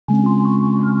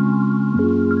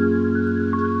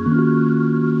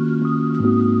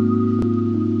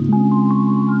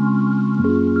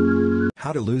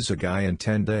Lose a Guy in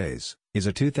 10 Days, is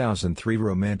a 2003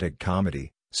 romantic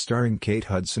comedy, starring Kate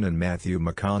Hudson and Matthew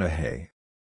McConaughey.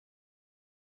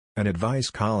 An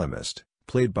advice columnist,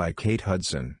 played by Kate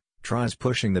Hudson, tries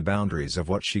pushing the boundaries of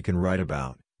what she can write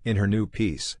about, in her new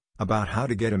piece, about how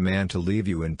to get a man to leave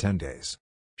you in 10 days.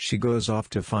 She goes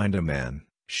off to find a man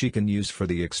she can use for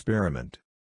the experiment.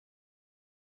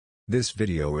 This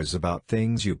video is about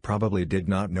things you probably did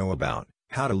not know about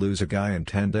how to lose a guy in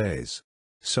 10 days.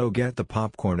 So get the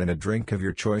popcorn and a drink of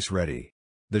your choice ready.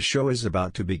 The show is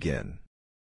about to begin.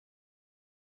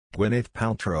 Gwyneth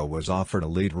Paltrow was offered a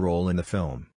lead role in the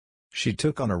film. She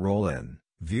took on a role in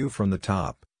View from the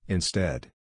Top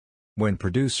instead. When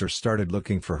producers started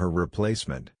looking for her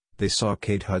replacement, they saw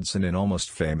Kate Hudson in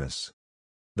Almost Famous.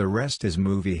 The rest is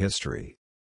movie history.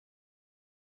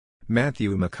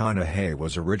 Matthew McConaughey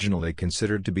was originally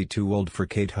considered to be too old for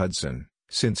Kate Hudson,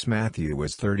 since Matthew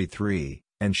was 33,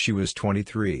 and she was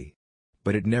 23.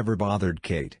 But it never bothered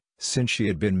Kate, since she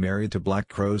had been married to Black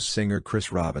Crowes singer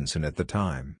Chris Robinson at the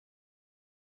time.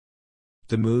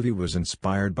 The movie was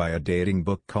inspired by a dating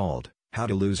book called How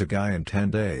to Lose a Guy in 10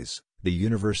 Days, The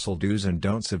Universal Do's and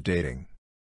Don'ts of Dating.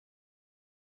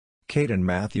 Kate and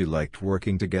Matthew liked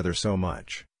working together so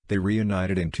much, they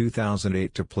reunited in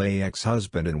 2008 to play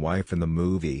ex-husband and wife in the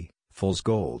movie, Fool's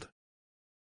Gold.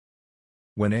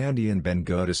 When Andie and Ben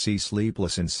go to see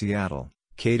Sleepless in Seattle,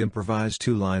 Kate improvised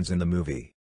two lines in the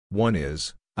movie. One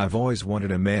is, "I've always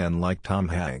wanted a man like Tom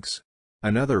Hanks."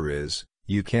 Another is,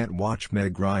 "You can't watch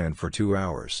Meg Ryan for 2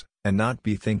 hours, and not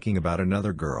be thinking about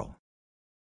another girl."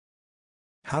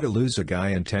 How to Lose a Guy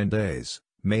in 10 Days,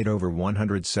 made over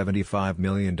 $175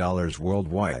 million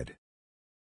worldwide.